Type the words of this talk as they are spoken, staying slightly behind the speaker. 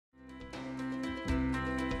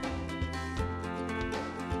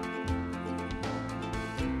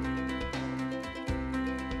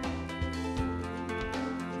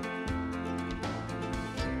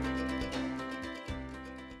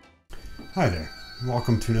Hi there, and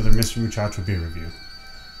welcome to another Mr. Muchacho beer review.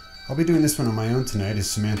 I'll be doing this one on my own tonight as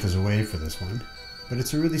Samantha's away for this one, but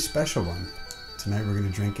it's a really special one. Tonight we're going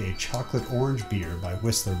to drink a chocolate orange beer by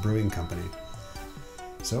Whistler Brewing Company.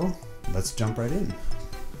 So, let's jump right in.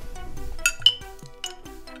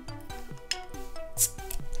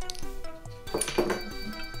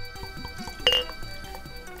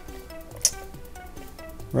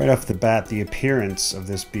 Right off the bat, the appearance of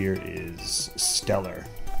this beer is stellar.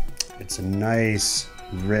 It's a nice,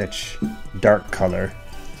 rich, dark color.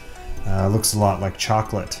 Looks a lot like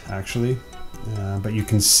chocolate, actually. But you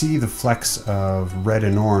can see the flecks of red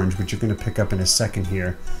and orange, which you're going to pick up in a second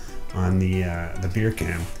here on the beer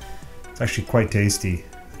can. It's actually quite tasty.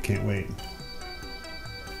 I can't wait.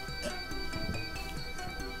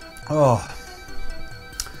 Oh,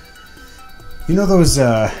 you know those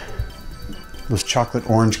chocolate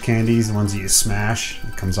orange candies, the ones that you smash?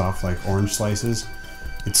 It comes off like orange slices.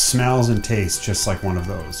 It smells and tastes just like one of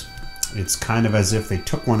those. It's kind of as if they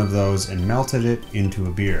took one of those and melted it into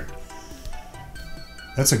a beer.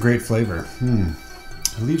 That's a great flavor.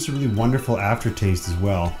 It leaves a really wonderful aftertaste as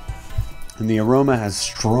well. And the aroma has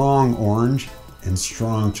strong orange and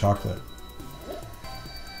strong chocolate.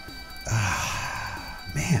 Ah,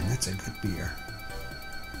 man, that's a good beer.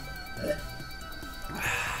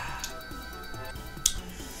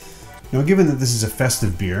 Now, given that this is a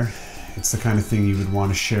festive beer, it's the kind of thing you would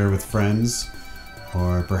want to share with friends,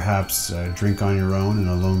 or perhaps drink on your own in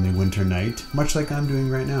a lonely winter night, much like I'm doing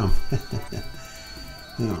right now.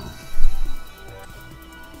 Oh.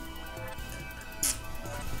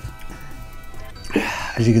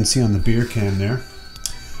 As you can see on the beer can there,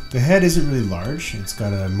 the head isn't really large. It's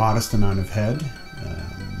got a modest amount of head.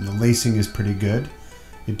 The lacing is pretty good.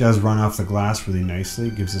 It does run off the glass really nicely.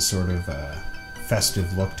 It gives a sort of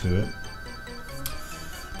festive look to it.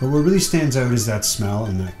 But what really stands out is that smell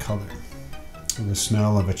and that color. The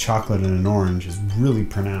smell of a chocolate and an orange is really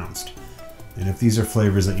pronounced. And if these are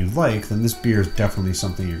flavors that you like, then this beer is definitely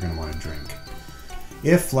something you're going to want to drink.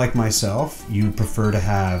 If, like myself, you prefer to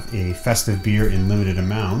have a festive beer in limited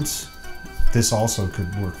amounts, this also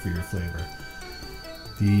could work for your flavor.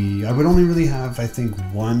 I would only really have, I think,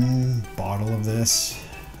 one bottle of this.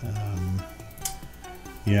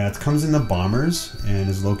 Yeah, it comes in the Bombers and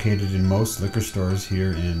is located in most liquor stores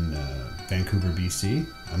here in Vancouver, BC.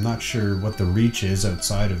 I'm not sure what the reach is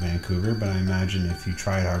outside of Vancouver, but I imagine if you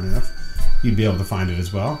tried hard enough, you'd be able to find it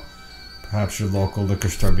as well. Perhaps your local liquor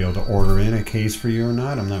store will be able to order in a case for you or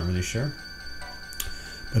not, I'm not really sure.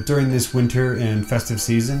 But during this winter and festive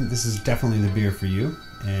season, this is definitely the beer for you,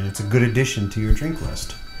 and it's a good addition to your drink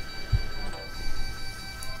list.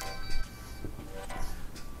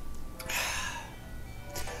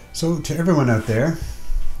 So to everyone out there,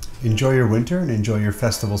 enjoy your winter and enjoy your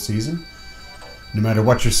festival season. No matter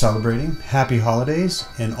what you're celebrating, happy holidays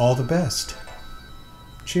and all the best.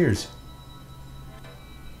 Cheers.